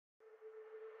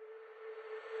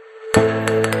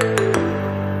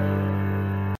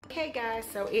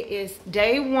Guys, so it is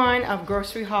day one of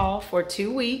grocery haul for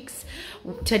 2 weeks.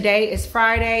 Today is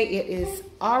Friday. It is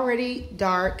already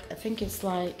dark. I think it's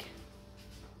like,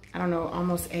 I don't know,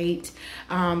 almost 8.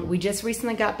 We just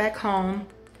recently got back home.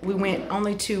 We went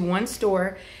only to one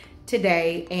store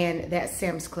today, and that's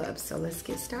Sam's Club. So let's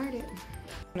get started.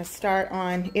 I'm gonna start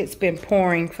on, it's been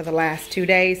pouring for the last 2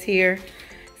 days here.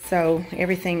 So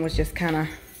everything was just kind of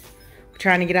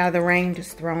trying to get out of the rain,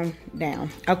 just thrown down.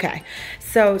 Okay,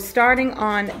 so starting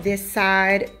on this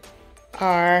side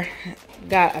got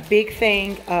a big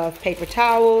thing of paper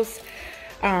towels.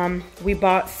 We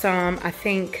bought some, I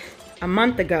think, a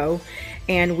month ago,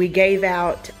 and we gave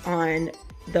out on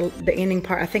the ending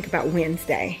part, I think about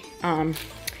Wednesday,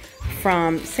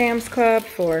 from Sam's Club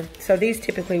so these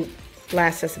typically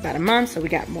last us about a month, so we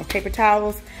got more paper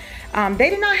towels. They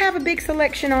did not have a big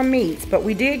selection on meats, but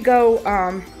we did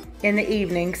go in the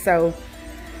evening. So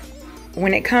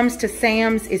when it comes to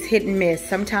Sam's, it's hit and miss.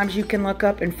 Sometimes you can look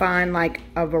up and find like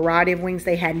a variety of wings.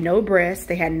 They had no breasts,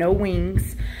 they had no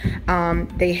wings.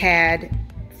 They had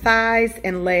thighs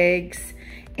and legs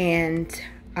and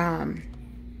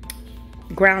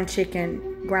ground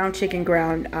chicken, ground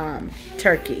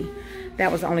turkey.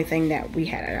 That was the only thing that we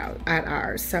had at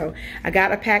ours. So I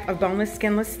got a pack of boneless,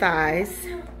 skinless thighs.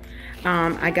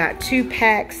 I got 2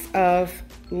 packs of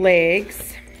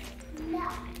legs.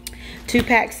 2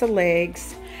 packs of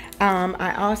legs.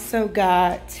 I also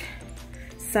got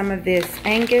some of this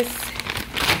Angus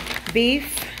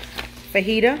beef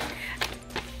fajita.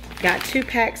 Got 2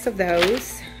 packs of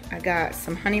those. I got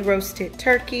some honey roasted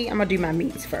turkey. I'm gonna do my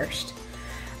meats first.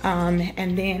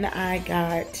 And then I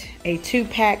got a 2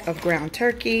 pack of ground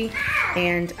turkey,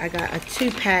 and I got a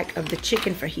 2 pack of the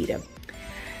chicken fajita.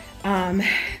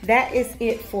 That is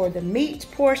it for the meat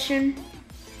portion.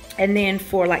 And then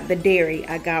for like the dairy,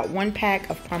 I got 1 pack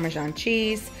of Parmesan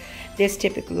cheese. This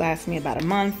typically lasts me about a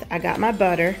month. I got my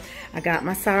butter. I got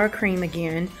my sour cream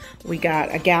again. We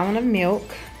got a gallon of milk.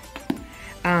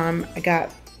 I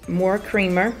got more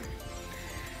creamer.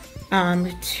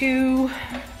 2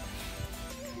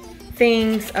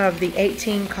 things of the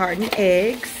 18 carton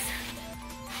eggs.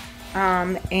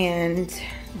 And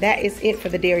that is it for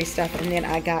the dairy stuff. And then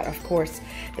I got, of course,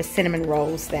 the cinnamon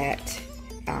rolls that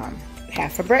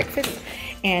have for breakfast.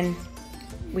 And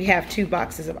we have 2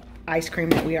 boxes of ice cream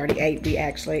that we already ate.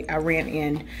 I ran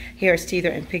in Harris Teeter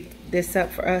and picked this up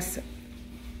for us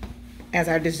as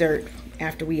our dessert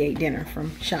after we ate dinner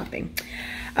from shopping.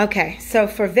 Okay, so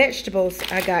for vegetables,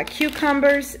 I got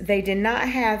cucumbers. They did not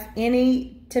have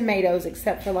any tomatoes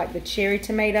except for like the cherry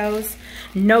tomatoes.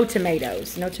 No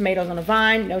tomatoes on the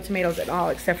vine, no tomatoes at all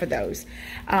except for those.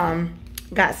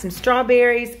 Got some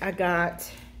strawberries. I got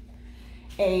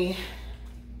a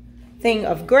thing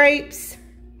of grapes.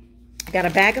 Got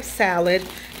a bag of salad.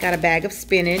 Got a bag of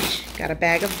spinach. Got a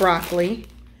bag of broccoli.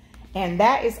 And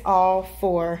that is all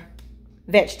for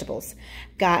vegetables.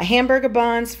 Got hamburger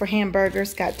buns for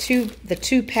hamburgers. Got the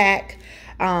 2 pack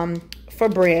for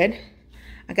bread.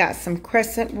 I got some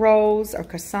croissant rolls.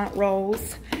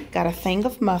 Got a thing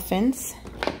of muffins.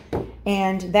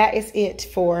 And that is it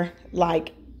for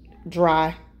like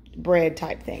dry bread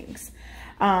type things.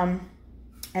 And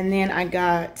then I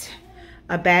got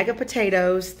a bag of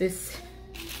potatoes. This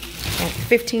like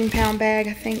 15-pound bag,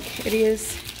 I think it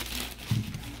is.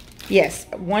 Yes,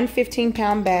 1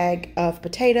 15-pound bag of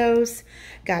potatoes.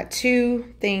 Got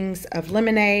 2 things of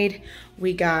lemonade.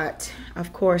 We got,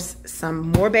 of course,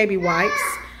 some more baby wipes.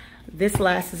 This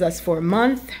lasts us for a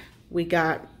month. We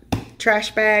got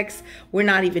trash bags. We're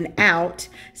not even out,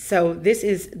 so this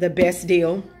is the best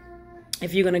deal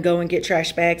if you're gonna go and get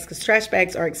trash bags, because trash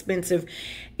bags are expensive.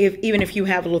 Even if you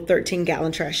have a little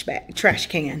 13-gallon trash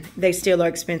can, they still are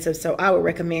expensive. So I would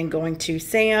recommend going to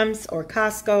Sam's or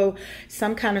Costco,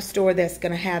 some kind of store that's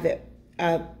gonna have it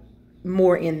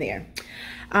more in there.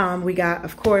 We got,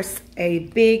 of course, a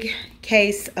big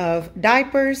case of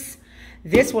diapers.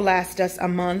 This will last us a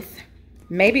month,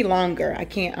 maybe longer.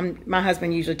 My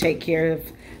husband usually takes care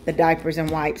of the diapers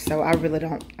and wipes, so I really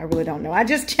don't know. I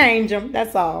just change them,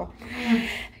 that's all.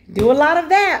 Do a lot of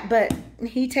that, but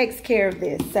he takes care of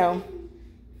this. So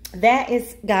that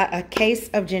is got a case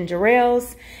of ginger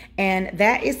ales, and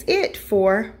that is it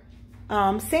for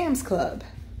Sam's Club.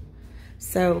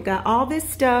 So got all this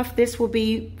stuff. This will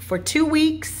be for 2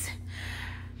 weeks.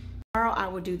 Tomorrow I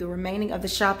will do the remaining of the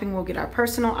shopping. We'll get our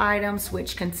personal items,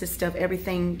 which consist of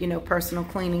everything, you know, personal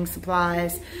cleaning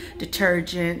supplies,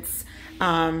 detergents,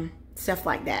 stuff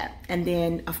like that. And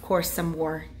then, of course, some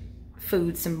more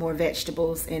food, some more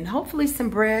vegetables, and hopefully some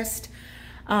breast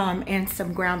and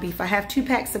some ground beef. I have 2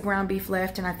 packs of ground beef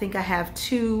left, and I think I have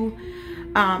 2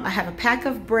 I have a pack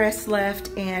of breasts left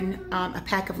and a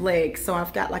pack of legs. So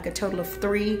I've got like a total of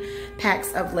 3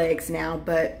 packs of legs now,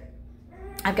 but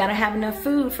I've got to have enough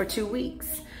food for 2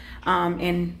 weeks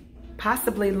and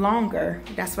possibly longer.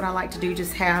 That's what I like to do,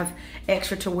 just have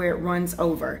extra to where it runs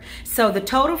over. So the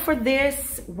total for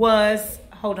this was,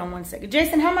 hold on one second.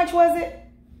 Jason, how much was it?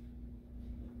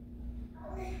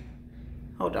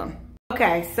 Hold on.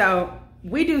 Okay, so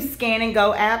we do Scan and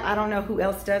Go app. I don't know who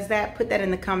else does that. Put that in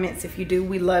the comments if you do.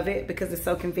 We love it because it's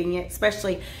so convenient,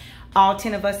 especially all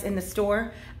 10 of us in the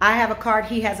store. I have a card,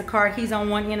 he has a card. He's on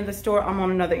one end of the store, I'm on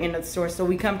another end of the store. So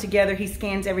we come together, he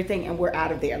scans everything, and we're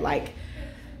out of there. Like,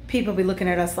 people be looking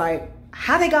at us like,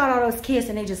 how they got all those kids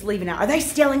and they just leaving out? Are they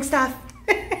stealing stuff?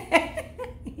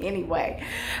 Anyway,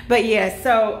 but yeah,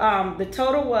 so the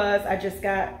total was, I just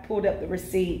pulled up the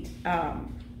receipt.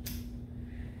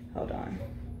 Hold on.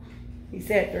 He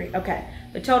said 3. Okay.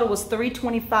 The total was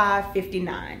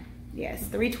 $325.59. Yes,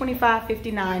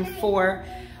 $325.59 for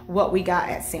what we got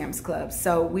at Sam's Club.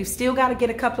 So we've still got to get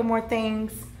a couple more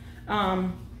things.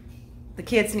 The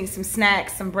kids need some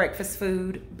snacks, some breakfast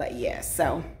food. But yes,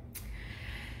 so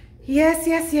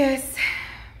yes.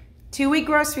 2-week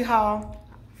grocery haul.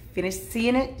 Finished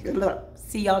seeing it. Look,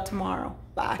 see y'all tomorrow.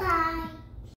 Bye. Bye.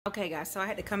 Okay guys, so I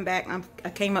had to come back. I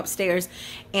came upstairs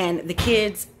and the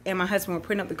kids and my husband were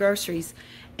putting up the groceries,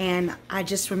 and I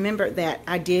just remembered that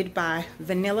I did buy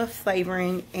vanilla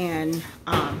flavoring and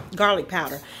garlic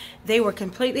powder. They were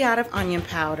completely out of onion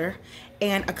powder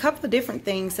and a couple of different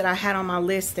things that I had on my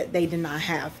list that they did not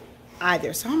have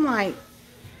either. So I'm like,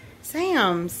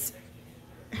 Sam's,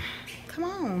 come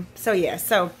on. So yeah,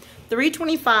 so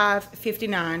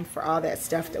 $325.59 for all that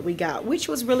stuff that we got, which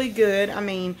was really good. I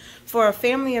mean, for a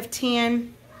family of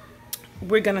 10,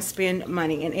 we're gonna spend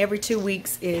money, and every 2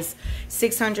 weeks is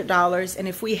 $600. And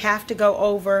if we have to go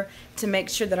over to make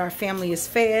sure that our family is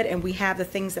fed and we have the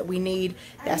things that we need,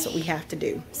 that's what we have to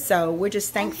do. So we're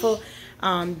just thankful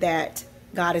that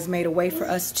God has made a way for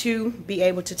us to be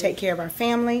able to take care of our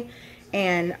family,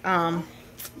 and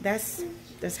that's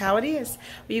how it is.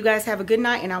 Well, you guys have a good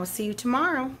night, and I will see you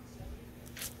tomorrow.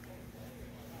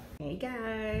 Hey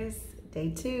guys,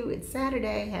 day 2, it's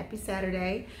Saturday. Happy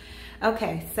Saturday.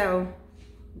 Okay, so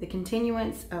the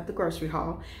continuance of the grocery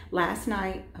haul. Last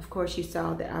night, of course, you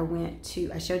saw that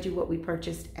I showed you what we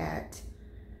purchased at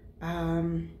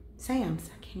Sam's.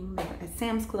 I can't remember, at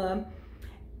Sam's Club,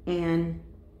 and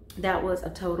that was a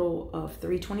total of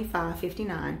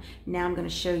 $325.59. Now I'm going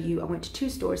to show you, I went to 2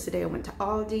 stores today. I went to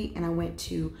Aldi and I went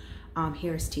to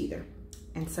Harris Teeter.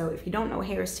 And so if you don't know what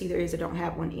Harris Teeter is or don't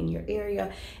have one in your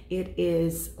area, it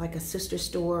is like a sister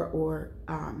store, or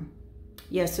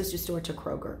sister store to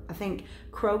Kroger. I think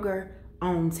Kroger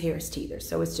owns Harris Teeter,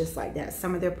 so it's just like that.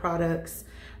 Some of their products,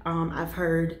 I've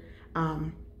heard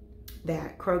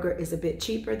that Kroger is a bit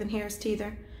cheaper than Harris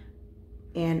Teeter,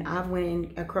 and I've went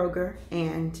in a Kroger,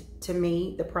 and to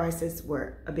me the prices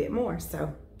were a bit more.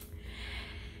 So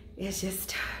it's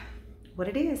just what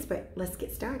it is. But let's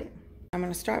get started. I'm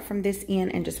going to start from this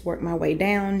end and just work my way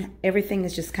down. Everything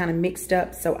is just kind of mixed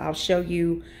up, so I'll show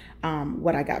you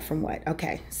what I got from what.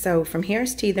 Okay, so from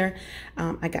Harris Teeter,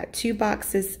 I got 2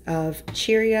 boxes of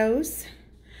Cheerios.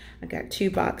 I got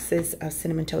 2 boxes of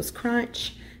Cinnamon Toast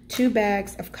Crunch, 2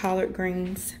 bags of collard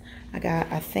greens. I got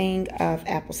a thing of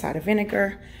apple cider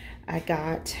vinegar. I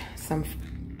got some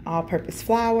all-purpose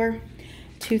flour,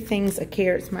 2 things of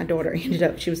carrots. My daughter ended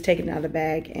up, she was taking it out of the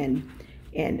bag and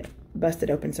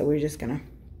busted open, so we're just gonna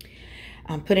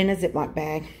put in a Ziploc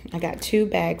bag. I got 2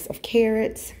 bags of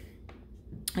carrots.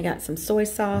 I got some soy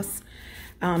sauce.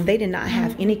 They did not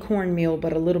have any cornmeal,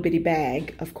 but a little bitty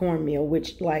bag of cornmeal,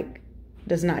 which like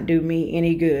does not do me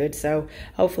any good. So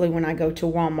hopefully when I go to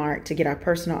Walmart to get our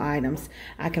personal items,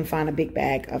 I can find a big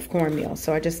bag of cornmeal.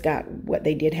 So I just got, what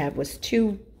they did have was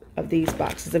 2 of these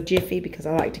boxes of Jiffy, because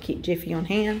I like to keep Jiffy on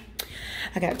hand.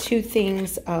 I got 2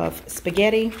 things of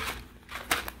spaghetti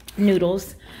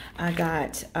noodles. I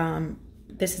got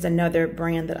this is another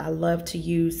brand that I love to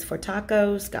use for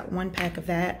tacos. Got 1 pack of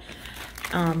that.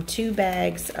 2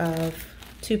 packs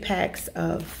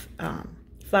of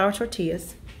flour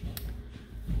tortillas.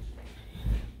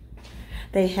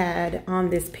 They had on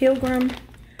this Pilgrim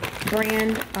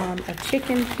brand of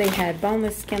chicken. They had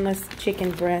boneless, skinless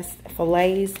chicken breast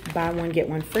fillets, buy 1 get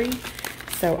 1 free.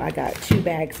 So I got 2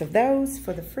 bags of those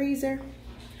for the freezer.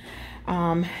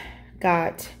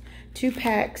 Got 2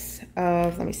 packs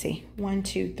of, let me see,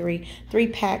 3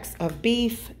 packs of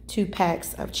beef, 2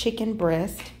 packs of chicken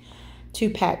breast, 2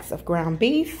 packs of ground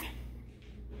beef,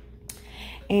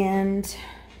 and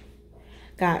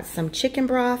got some chicken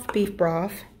broth, beef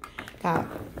broth. Got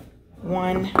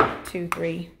 1, 2,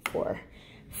 3, 4,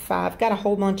 5. Got a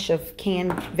whole bunch of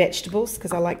canned vegetables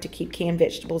because I like to keep canned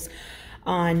vegetables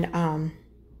on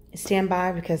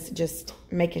standby, because just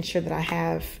making sure that I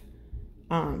have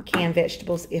canned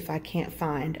vegetables. If I can't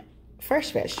find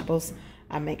fresh vegetables,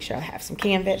 I make sure I have some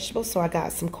canned vegetables. So I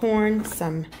got some corn,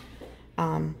 some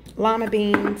lima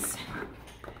beans.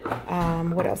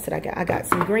 What else did I get? I got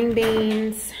some green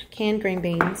beans, canned green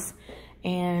beans,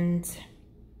 and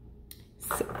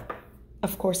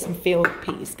of course some field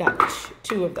peas. Got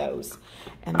 2 of those,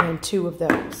 and then 2 of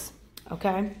those.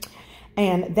 Okay,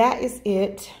 and that is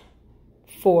it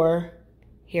for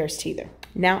Harris Teeter.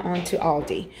 Now on to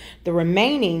Aldi. The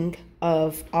remaining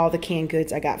of all the canned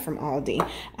goods I got from Aldi.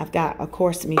 I've got, of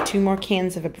course, 2 more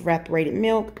cans of evaporated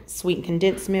milk, sweetened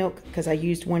condensed milk, because I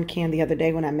used 1 can the other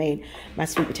day when I made my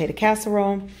sweet potato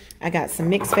casserole. I got some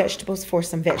mixed vegetables for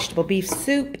some vegetable beef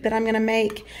soup that I'm going to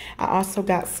make. I also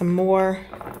got some more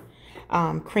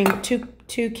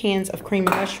two cans of cream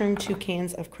of mushroom, 2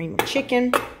 cans of cream of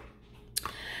chicken.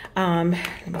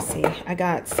 Let me see. I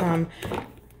got some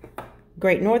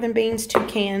Great Northern beans, 2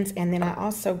 cans, and then I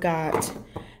also got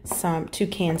some 2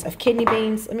 cans of kidney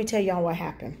beans. Let me tell y'all what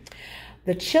happened.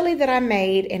 The chili that I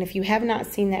made, and if you have not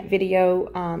seen that video,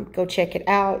 go check it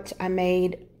out. I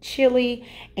made chili,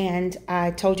 and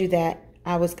I told you that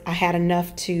I had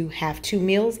enough to have 2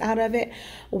 meals out of it.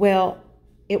 Well,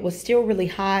 it was still really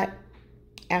hot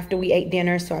after we ate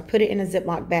dinner, so I put it in a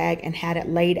Ziploc bag and had it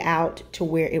laid out to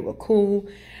where it would cool.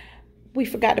 We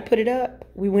forgot to put it up.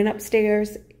 We went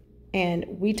upstairs and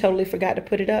we totally forgot to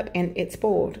put it up, and it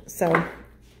spoiled. So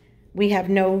we have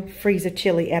no freezer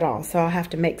chili at all, so I'll have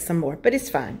to make some more, but it's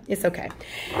fine. It's okay.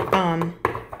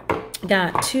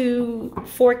 Got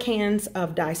 4 cans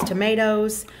of diced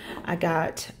tomatoes. I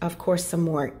got, of course, some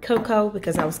more cocoa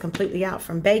because I was completely out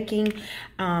from baking.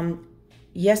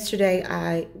 Yesterday,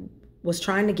 I was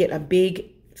trying to get a big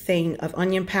thing of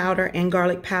onion powder and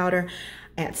garlic powder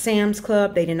at Sam's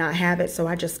Club. They did not have it, so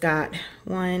I just got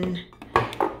 1,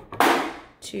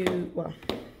 2, well,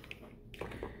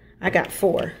 I got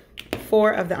 4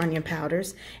 of the onion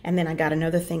powders, and then I got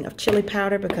another thing of chili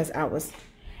powder because I was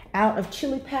out of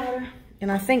chili powder.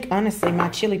 And I think, honestly, my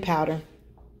chili powder,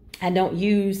 I don't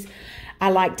use, I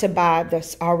like to buy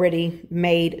this already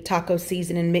made taco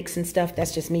seasoning mix and stuff.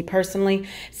 That's just me personally.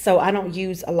 So I don't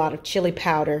use a lot of chili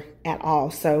powder at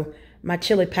all. So my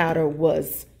chili powder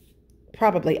was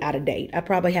probably out of date. I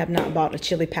probably have not bought a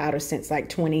chili powder since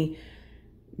like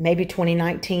maybe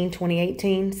 2019,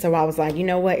 2018. So I was like, you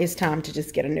know what? It's time to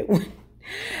just get a new one.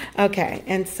 Okay,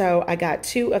 and so I got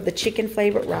 2 of the chicken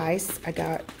flavored rice. I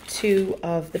got 2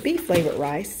 of the beef flavored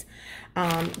rice.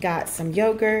 Got some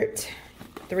yogurt,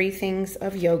 3 things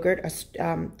of yogurt,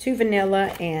 2 vanilla,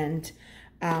 and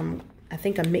I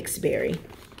think a mixed berry.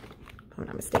 If I'm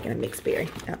not mistaken, a mixed berry,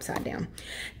 upside down.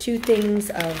 2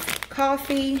 things of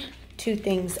coffee, 2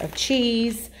 things of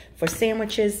cheese for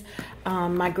sandwiches.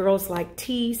 My girls like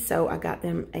tea, so I got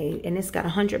them and it's got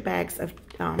 100 bags of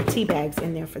tea bags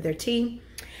in there for their tea.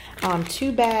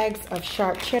 2 bags of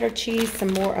sharp cheddar cheese,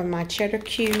 some more of my cheddar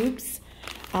cubes.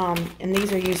 And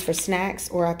these are used for snacks,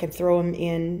 or I can throw them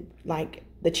in like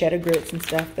the cheddar grits and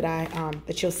stuff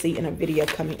that you'll see in a video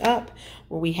coming up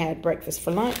where we had breakfast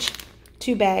for lunch.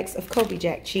 2 bags of Kobe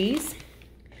Jack cheese.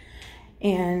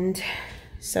 And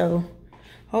so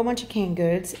a whole bunch of canned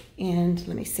goods. And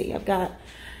let me see, I've got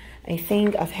a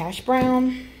thing of hash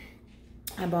brown.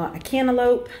 I bought a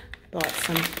cantaloupe, bought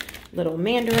some little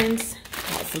mandarins,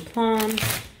 bought some plums,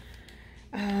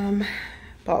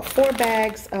 bought 4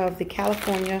 bags of the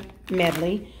California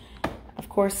medley. Of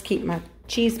course, keep my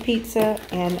cheese pizza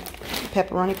and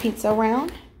pepperoni pizza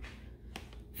around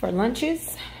for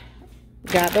lunches.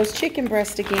 Got those chicken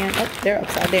breasts again. Oh, they're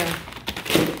upside down.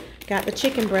 Got the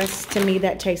chicken breasts. To me,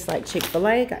 that tastes like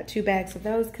Chick-fil-A. Got 2 bags of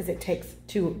those because it takes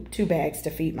two bags to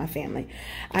feed my family.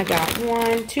 I got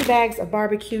 2 bags of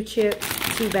barbecue chips,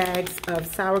 2 bags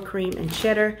of sour cream and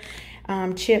cheddar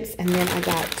chips, and then I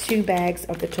got 2 bags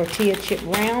of the tortilla chip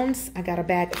rounds. I got a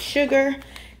bag of sugar,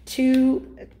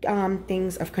 2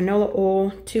 things of canola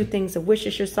oil, 2 things of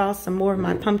Worcestershire sauce, some more of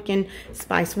my pumpkin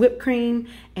spice whipped cream,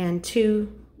 and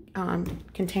 2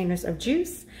 containers of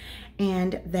juice.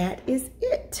 And that is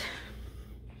it.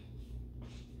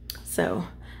 So,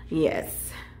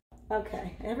 yes.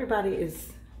 Okay, everybody it's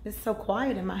so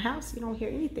quiet in my house. You don't hear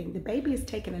anything. The baby is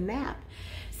taking a nap.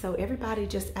 So everybody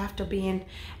just after being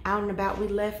out and about, we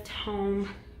left home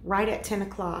right at 10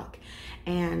 o'clock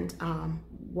and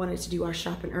wanted to do our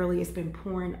shopping early. It's been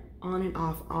pouring on and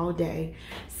off all day.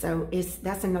 So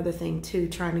that's another thing too,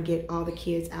 trying to get all the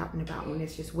kids out and about when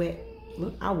it's just wet.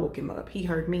 Look, I woke him up. He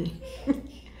heard me.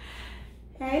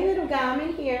 Hey, little guy, I'm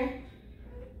in here.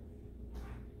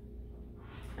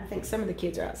 I think some of the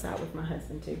kids are outside with my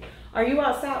husband too. Are you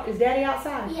outside? Is Daddy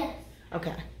outside? Yes.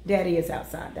 Okay, Daddy is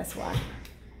outside, that's why.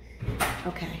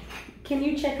 Okay, can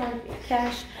you check on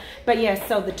cash? But yes,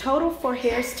 so the total for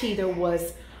Harris Teeter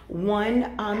was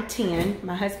 $110.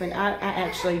 My husband, I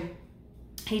actually,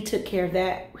 he took care of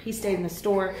that. He stayed in the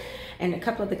store and a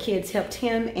couple of the kids helped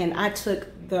him, and I took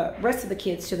the rest of the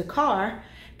kids to the car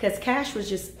because Cash was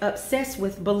just obsessed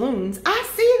with balloons. I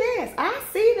see this, I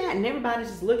see that, and everybody's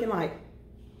just looking like,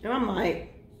 and I'm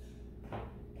like,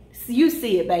 you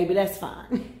see it, baby, that's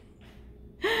fine.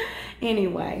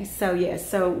 Anyway, so yes,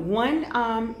 so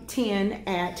 $110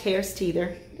 at Harris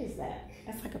Teeter. What is that?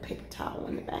 That's like a paper towel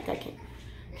in the back. I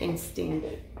can't stand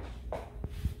it.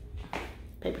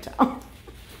 Paper towel.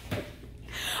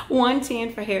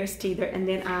 $110 for Harris Teeter, and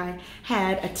then I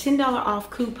had a $10 off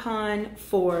coupon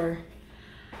for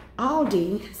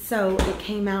Aldi, so it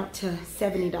came out to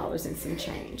 $70 and some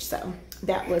change. So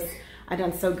that was, I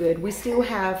done so good. We still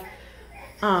have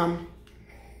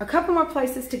a couple more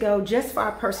places to go just for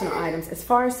our personal items. As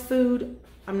far as food,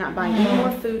 I'm not buying any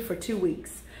more food for 2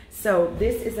 weeks. So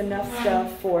this is enough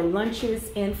stuff for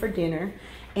lunches and for dinner.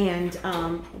 And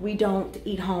we don't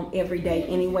eat home every day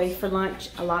anyway for lunch.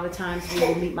 A lot of times we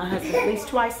will meet my husband at least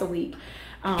twice a week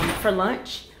for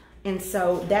lunch. And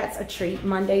so that's a treat.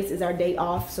 Mondays is our day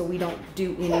off, so we don't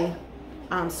do any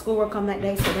schoolwork on that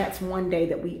day. So that's one day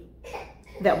that we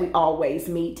always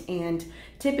meet. And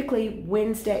typically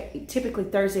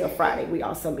Thursday or Friday, we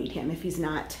also meet him if he's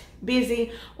not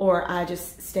busy, or I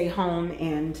just stay home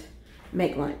and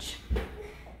make lunch.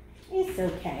 It's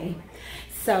okay.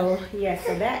 So, yeah,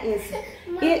 so that is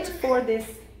it for this.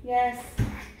 Yes?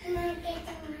 Can I get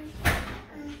some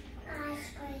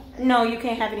ice cream? No, you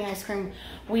can't have any ice cream.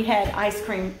 We had ice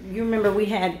cream. You remember we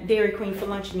had Dairy Queen for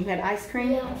lunch and you had ice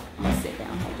cream? Yeah. I'm gonna sit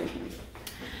down. Hold your hand.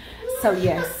 So,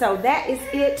 yes, so that is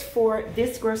it for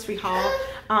this grocery haul.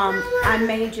 I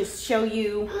may just show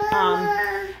you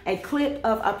a clip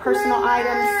of our personal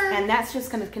items, and that's just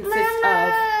going to consist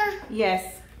of,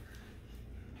 yes,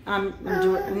 I'm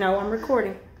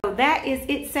recording. So that is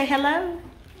it. Say hello.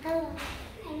 Hello.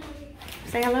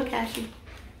 Say hello, Cassie.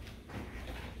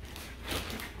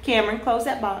 Cameron, close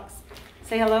that box.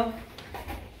 Say hello.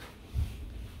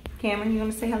 Cameron, you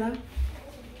want to say hello?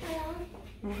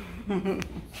 Hello.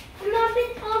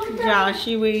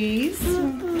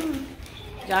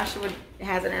 Joshua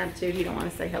has an attitude. He don't want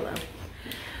to say hello.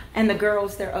 And the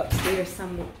girls, they're upstairs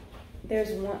somewhere.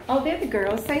 There's one. Oh, they're the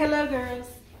girls. Say hello, girls.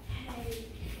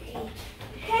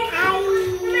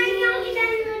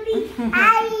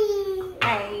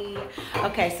 Hey.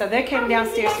 Okay, so they're coming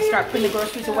downstairs to start putting the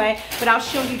groceries away. But I'll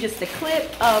show you just a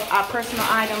clip of our personal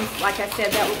items. Like I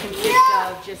said, that will consist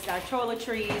of just our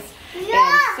toiletries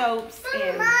and soaps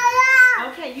and...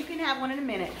 Okay, you can have one in a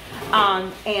minute.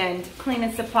 And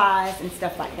cleaning supplies and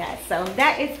stuff like that. So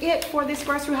that is it for this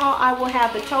grocery haul. I will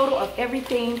have the total of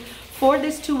everything for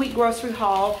this 2-week grocery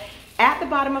haul at the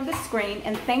bottom of the screen.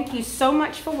 And thank you so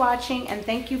much for watching, and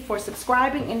thank you for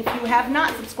subscribing. And if you have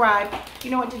not subscribed,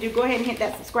 you know what to do. Go ahead and hit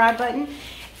that subscribe button,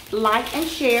 like and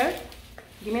share.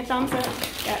 Give me a thumbs up.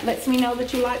 That lets me know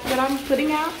that you like what I'm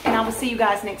putting out, and I will see you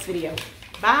guys next video.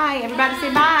 Bye. Everybody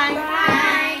say bye.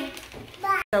 Bye.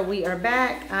 So we are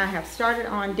back. I have started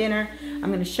on dinner. I'm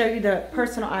going to show you the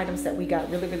personal items that we got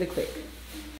really, really quick.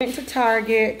 Went to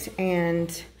Target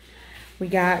and we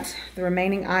got the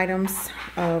remaining items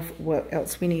of what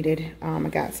else we needed. I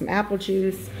got some apple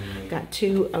juice, got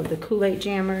 2 of the Kool-Aid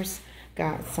jammers,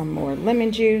 got some more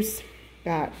lemon juice,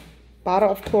 got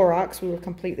bottle of Clorox. We were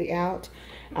completely out.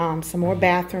 Some more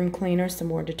bathroom cleaner, some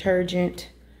more detergent,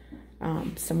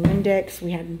 some Windex.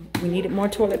 We needed more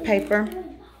toilet paper.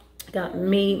 Got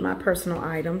me my personal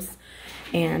items,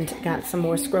 and got some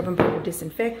more scrub and bubble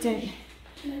disinfectant.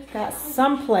 Got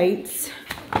some plates.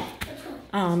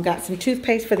 Got some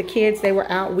toothpaste for the kids. They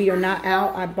were out. We are not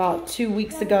out. I bought 2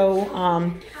 weeks ago.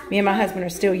 Me and my husband are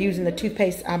still using the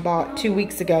toothpaste I bought 2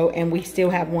 weeks ago, and we still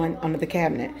have one under the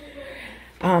cabinet.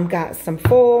 Got some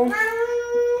full.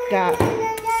 Got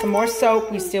some more soap.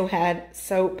 We still had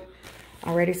soap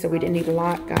already, so we didn't need a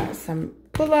lot. Got some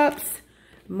pull-ups.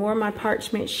 More of my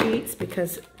parchment sheets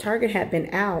because Target had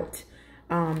been out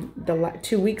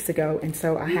 2 weeks ago, and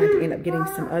so I had to end up getting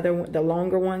some the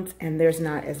longer ones, and there's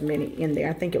not as many in there.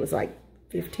 I think it was like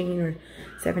 15 or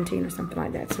 17 or something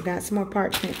like that. So got some more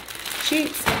parchment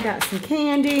sheets, got some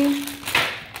candy,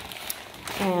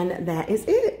 and that is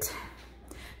it.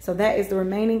 So that is the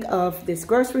remaining of this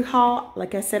grocery haul.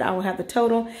 Like I said, I will have the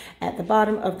total at the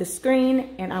bottom of the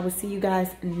screen, and I will see you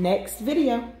guys next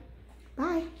video.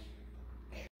 Bye.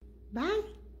 Bye.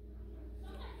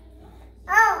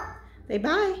 Oh. Say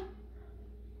bye.